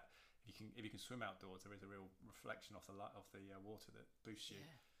 it's that if you can swim outdoors, there is a real reflection off the water that boosts you.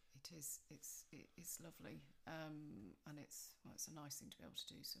 Yeah, it is. It's lovely, and it's a nice thing to be able to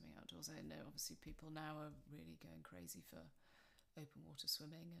do swimming outdoors. I know obviously people now are really going crazy for open water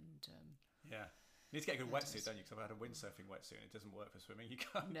swimming, and you need to get a good wetsuit, don't you? Because I've had a windsurfing wetsuit and it doesn't work for swimming. You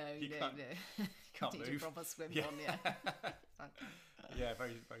can't. No. You can't need move. a proper swim one.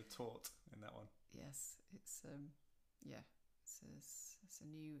 Very very taut in that one. Yes, it's a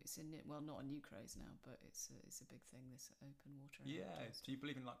new. Well, not a new craze now, but it's a big thing. This open water. Do you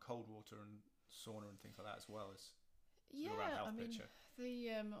believe in like cold water and sauna and things like that as well as? I mean,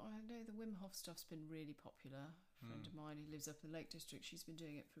 I know the Wim Hof stuff's been really popular. A friend of mine who lives up in the Lake District, she's been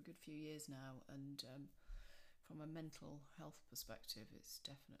doing it for a good few years now, and from a mental health perspective, it's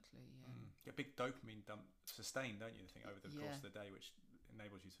definitely a big dopamine dump sustained, don't you? I think over the course of the day, which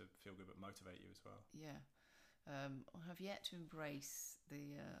enables you to feel good but motivate you as well. I have yet to embrace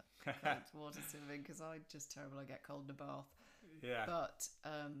the cold water swimming because I'm just terrible. I get cold in a bath. But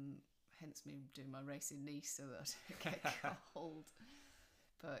hence me doing my race in Nice so that I don't get cold.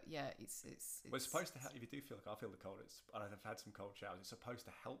 But it's well, it's supposed to help. If you do feel like I feel the cold, I've had some cold showers. It's supposed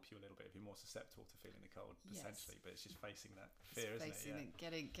to help you a little bit if you're more susceptible to feeling the cold, essentially. But it's just facing that fear, isn't it?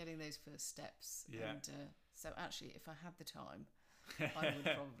 Getting those first steps. And so actually, if I had the time, I would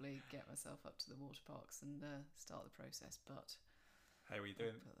probably get myself up to the water parks and start the process. But hey,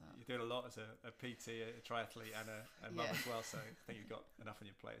 you're doing a lot as a PT, a triathlete, and a mum as well. So I think you've got enough on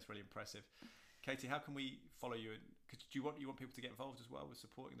your plate. It's really impressive. Katie, how can we follow you? Do you want people to get involved as well with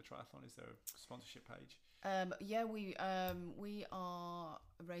supporting the triathlon? Is there a sponsorship page? We are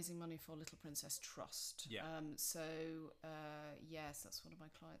raising money for Little Princess Trust. Yes, that's one of my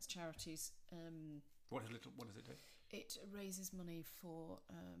clients' charities. What does it do? It raises money for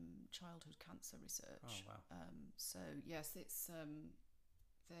childhood cancer research. Oh wow! So yes, it's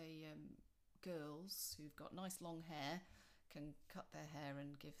girls who've got nice long hair can cut their hair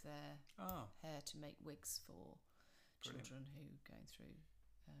and give their hair to make wigs for children who are going through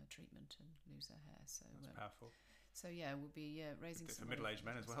treatment and lose their hair. So that's powerful. So we'll be raising some for middle-aged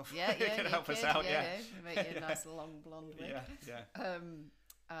men as well. Yeah, you can help us out. Make you a nice long blonde wig.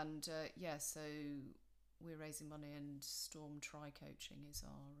 So we're raising money, and Storm Tri Coaching is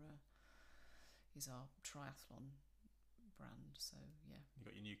our triathlon brand. So you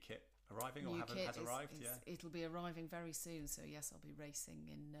got your new kit arriving or has arrived. It'll be arriving very soon. So yes, I'll be racing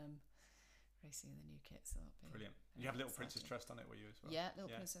in the new kit. So that'll be brilliant. You have Little Princess Trust on it, will you as well? Yeah,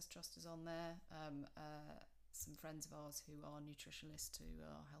 Little Princess Trust is on there. Some friends of ours who are nutritionalists who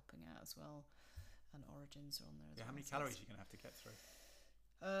are helping out as well, and Origins are on there as well. How many calories are you going to have to get through?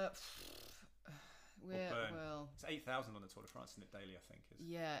 It's 8,000 on the Tour de France, isn't it, daily, I think?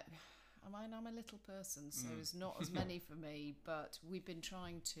 Yeah. I mean, I'm a little person, so it's not as many for me, but we've been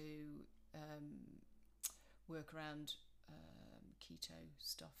trying to work around keto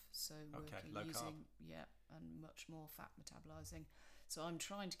stuff, so using and much more fat metabolizing. So I'm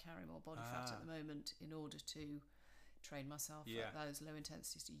trying to carry more body fat at the moment in order to train myself at those low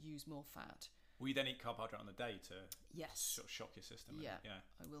intensities to use more fat. Will you then eat carbohydrate on the day to sort of shock your system? Yeah,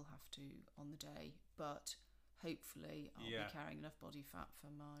 I will have to on the day, but hopefully I'll be carrying enough body fat for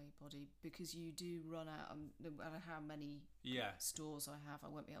my body, because you do run out, no matter how many stores I have, I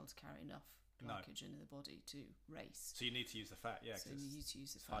won't be able to carry enough glycogen in the body to race. So you need to use the fat, so you need to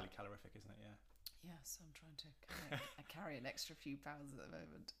use the fat. Highly calorific, isn't it? Yeah, so I'm trying to carry an extra few pounds at the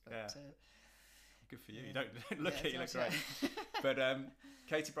moment. But, good for you. You don't look at it, you look great. But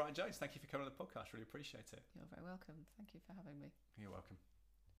Katie Brighton-Jones, thank you for coming on the podcast. Really appreciate it. You're very welcome. Thank you for having me. You're welcome.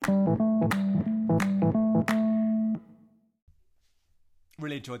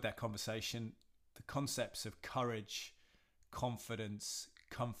 Really enjoyed that conversation. The concepts of courage, confidence,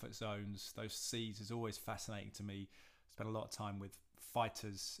 comfort zones, those C's is always fascinating to me. Spent a lot of time with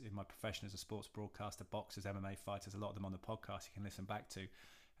fighters in my profession as a sports broadcaster, boxers, MMA fighters, a lot of them on the podcast you can listen back to.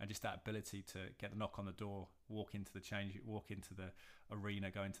 And just that ability to get the knock on the door, walk into the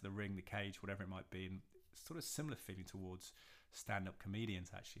arena, go into the ring, the cage, whatever it might be. And sort of similar feeling towards stand-up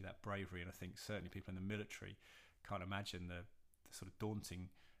comedians, actually, that bravery. And I think certainly people in the military can't imagine the sort of daunting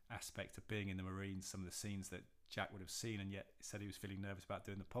aspect of being in the Marines, some of the scenes that Jack would have seen, and yet he said he was feeling nervous about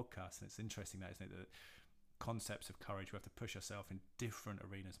doing the podcast. And it's interesting that, isn't it, that concepts of courage, we have to push ourselves in different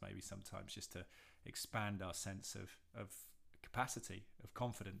arenas maybe sometimes just to expand our sense of capacity, of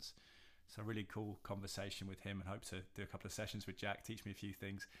confidence. So a really cool conversation with him, and hope to do a couple of sessions with Jack, teach me a few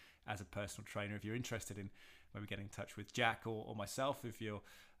things as a personal trainer. If you're interested in maybe getting in touch with Jack or myself, if you're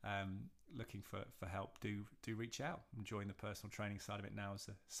looking for help, do reach out. I'm enjoying the personal training side of it now as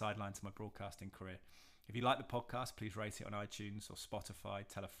a sideline to my broadcasting career. If you like the podcast, please rate it on iTunes or Spotify,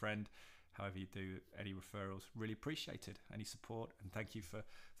 tell a friend. However you do, any referrals, really appreciated. Any support, and thank you for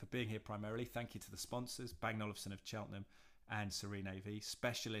being here primarily. Thank you to the sponsors, Bang & Olufsen of Cheltenham and Serene AV,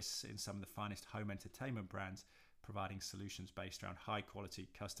 specialists in some of the finest home entertainment brands, providing solutions based around high quality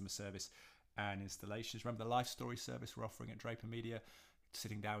customer service and installations. Remember the life story service we're offering at Draper Media,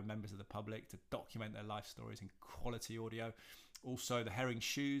 sitting down with members of the public to document their life stories in quality audio. Also the Herring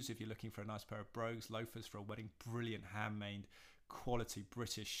shoes, if you're looking for a nice pair of brogues, loafers for a wedding, brilliant handmade quality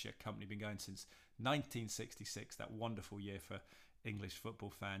British company, been going since 1966, that wonderful year for English football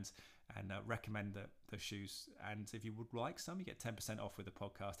fans, and recommend the shoes. And if you would like some, you get 10% off with the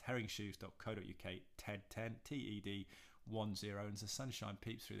podcast. herringshoes.co.uk, TED10 TED10, and as the sunshine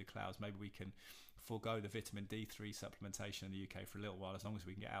peeps through the clouds, maybe we can forego the vitamin D3 supplementation in the UK for a little while, as long as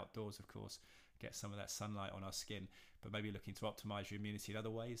we can get outdoors, of course, get some of that sunlight on our skin. But maybe looking to optimize your immunity in other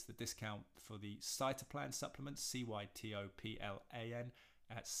ways. The discount for the Cytoplan supplements, CYTOPLAN,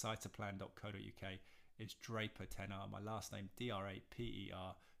 at cytoplan.co.uk is Draper10R, my last name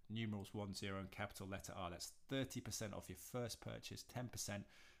DRAPER, numerals 10 and capital letter R. That's 30% off your first purchase, 10%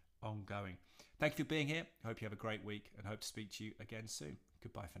 ongoing. Thank you for being here. I hope you have a great week and hope to speak to you again soon.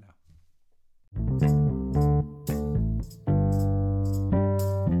 Goodbye for now.